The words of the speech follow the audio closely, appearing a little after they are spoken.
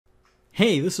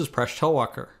Hey, this is Presh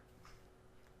Talwalkar.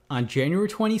 On January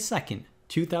 22nd,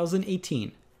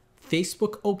 2018,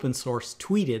 Facebook open source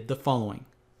tweeted the following.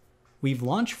 We've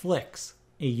launched Flix,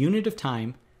 a unit of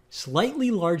time slightly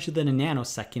larger than a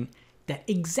nanosecond that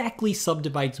exactly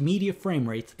subdivides media frame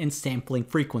rates and sampling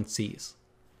frequencies.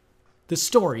 The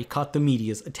story caught the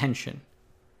media's attention.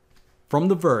 From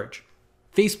The Verge,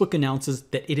 Facebook announces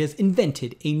that it has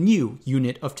invented a new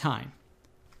unit of time.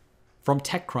 From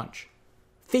TechCrunch,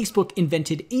 Facebook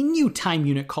invented a new time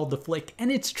unit called the flick,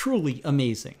 and it's truly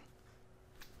amazing.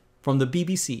 From the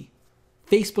BBC,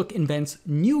 Facebook invents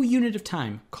new unit of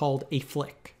time called a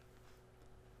flick.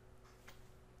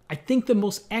 I think the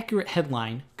most accurate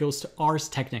headline goes to Ars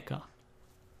Technica.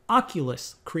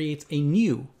 Oculus creates a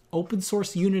new open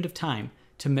source unit of time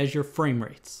to measure frame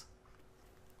rates.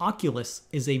 Oculus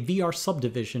is a VR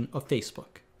subdivision of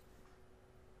Facebook.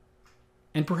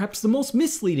 And perhaps the most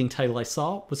misleading title I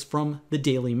saw was from the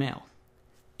Daily Mail.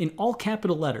 In all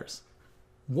capital letters,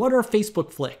 what are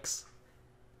Facebook flicks?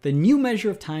 The new measure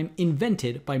of time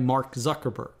invented by Mark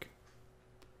Zuckerberg.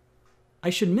 I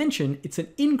should mention it's an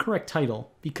incorrect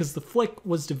title because the flick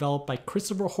was developed by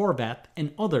Christopher Horvath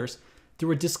and others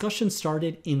through a discussion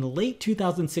started in late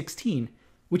 2016,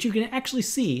 which you can actually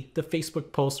see the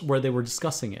Facebook post where they were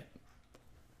discussing it.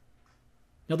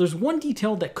 Now, there's one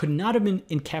detail that could not have been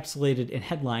encapsulated in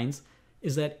headlines,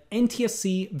 is that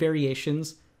NTSC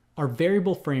variations are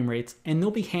variable frame rates, and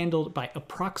they'll be handled by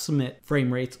approximate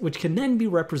frame rates, which can then be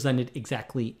represented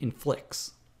exactly in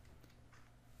flicks.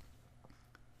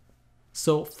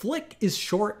 So flick is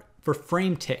short for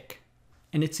frame tick,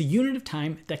 and it's a unit of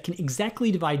time that can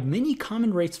exactly divide many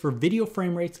common rates for video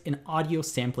frame rates and audio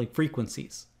sampling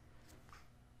frequencies.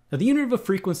 Now, the unit of a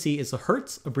frequency is a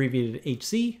hertz, abbreviated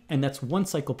HZ, and that's 1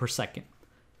 cycle per second.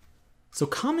 So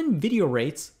common video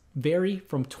rates vary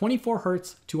from 24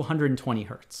 hertz to 120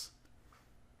 hertz.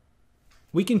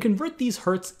 We can convert these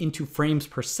hertz into frames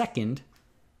per second,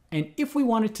 and if we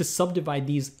wanted to subdivide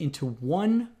these into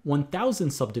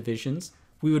 1/1000 subdivisions,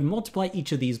 we would multiply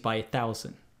each of these by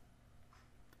 1000.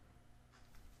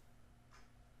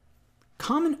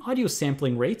 Common audio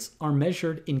sampling rates are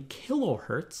measured in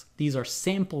kilohertz. These are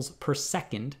samples per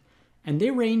second, and they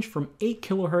range from 8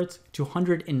 kilohertz to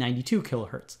 192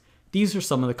 kilohertz. These are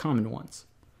some of the common ones.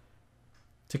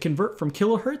 To convert from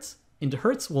kilohertz into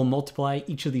hertz, we'll multiply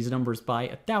each of these numbers by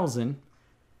 1000,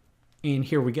 and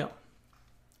here we go.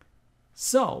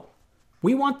 So,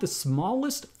 we want the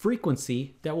smallest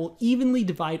frequency that will evenly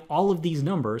divide all of these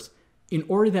numbers in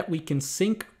order that we can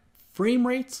sync frame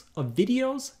rates of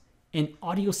videos and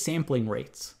audio sampling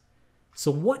rates.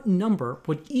 So what number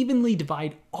would evenly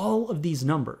divide all of these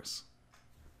numbers?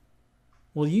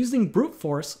 Well, using brute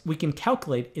force, we can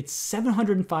calculate it's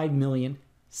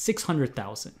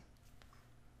 705,600,000.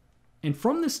 And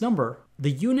from this number, the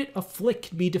unit of flick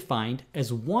can be defined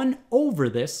as 1 over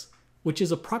this, which is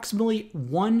approximately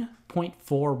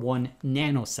 1.41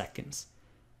 nanoseconds.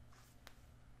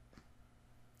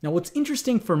 Now, what's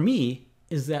interesting for me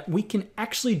is that we can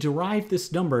actually derive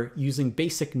this number using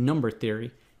basic number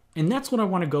theory, and that's what I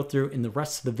want to go through in the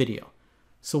rest of the video.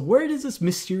 So where does this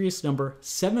mysterious number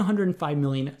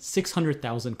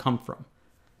 705,600,000 come from?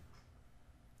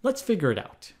 Let's figure it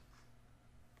out.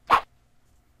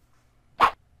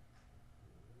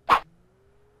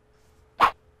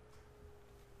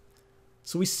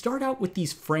 So we start out with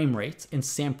these frame rates and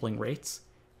sampling rates,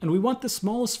 and we want the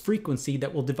smallest frequency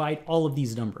that will divide all of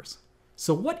these numbers.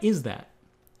 So what is that?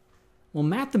 Well,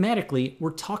 mathematically,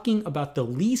 we're talking about the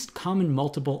least common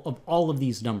multiple of all of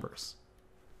these numbers.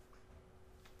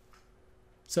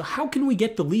 So how can we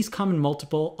get the least common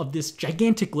multiple of this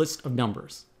gigantic list of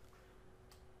numbers?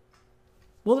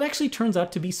 Well, it actually turns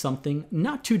out to be something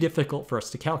not too difficult for us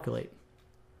to calculate.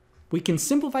 We can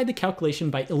simplify the calculation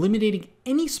by eliminating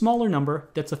any smaller number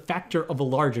that's a factor of a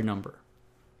larger number.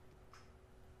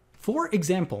 For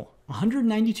example,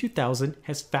 192,000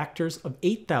 has factors of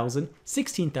 8,000,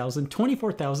 16,000,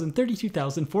 24,000,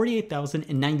 32,000, 48,000,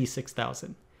 and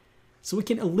 96,000. So we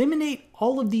can eliminate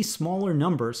all of these smaller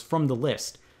numbers from the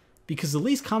list because the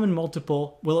least common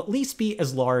multiple will at least be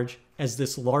as large as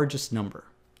this largest number.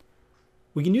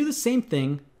 We can do the same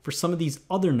thing for some of these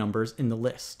other numbers in the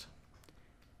list.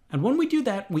 And when we do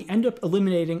that, we end up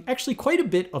eliminating actually quite a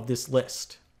bit of this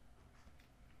list.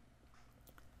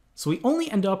 So we only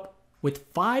end up with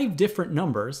 5 different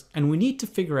numbers, and we need to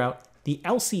figure out the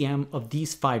LCM of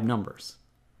these 5 numbers.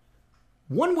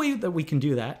 One way that we can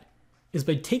do that is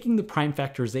by taking the prime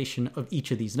factorization of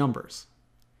each of these numbers.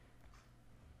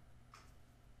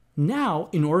 Now,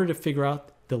 in order to figure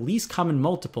out the least common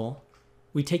multiple,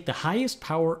 we take the highest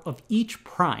power of each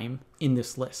prime in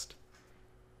this list.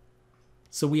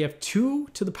 So we have 2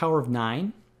 to the power of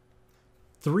 9,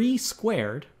 3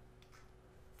 squared,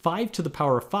 5 to the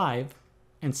power of 5,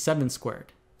 and 7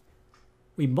 squared.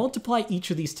 We multiply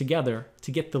each of these together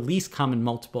to get the least common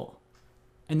multiple.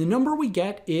 And the number we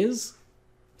get is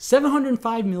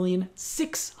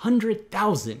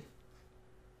 705,600,000.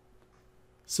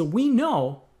 So we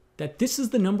know that this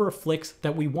is the number of flicks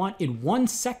that we want in 1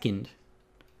 second.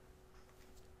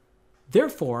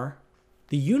 Therefore,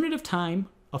 the unit of time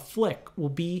a flick will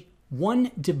be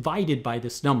 1 divided by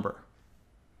this number.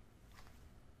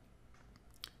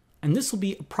 And this will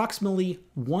be approximately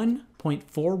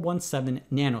 1.417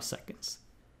 nanoseconds.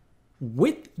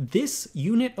 With this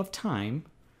unit of time,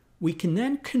 we can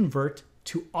then convert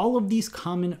to all of these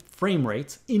common frame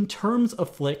rates in terms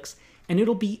of flicks, and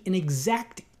it'll be an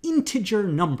exact integer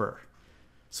number.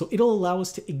 So it'll allow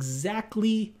us to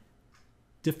exactly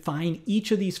define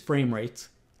each of these frame rates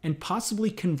and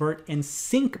possibly convert and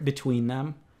sync between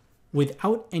them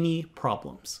without any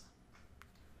problems.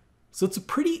 So it's a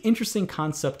pretty interesting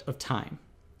concept of time.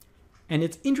 And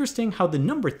it's interesting how the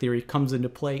number theory comes into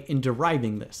play in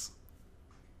deriving this.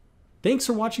 Thanks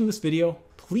for watching this video.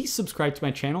 Please subscribe to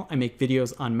my channel. I make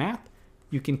videos on math.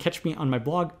 You can catch me on my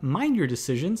blog, Mind Your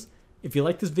Decisions. If you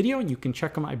like this video, you can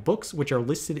check out my books, which are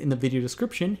listed in the video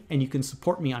description, and you can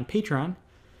support me on Patreon.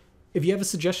 If you have a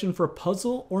suggestion for a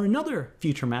puzzle or another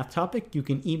future math topic, you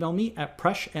can email me at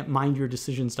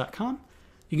presh@mindyourdecisions.com.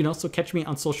 You can also catch me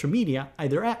on social media,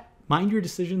 either at Mind Your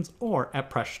Decisions or at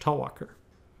Presh Talwalker.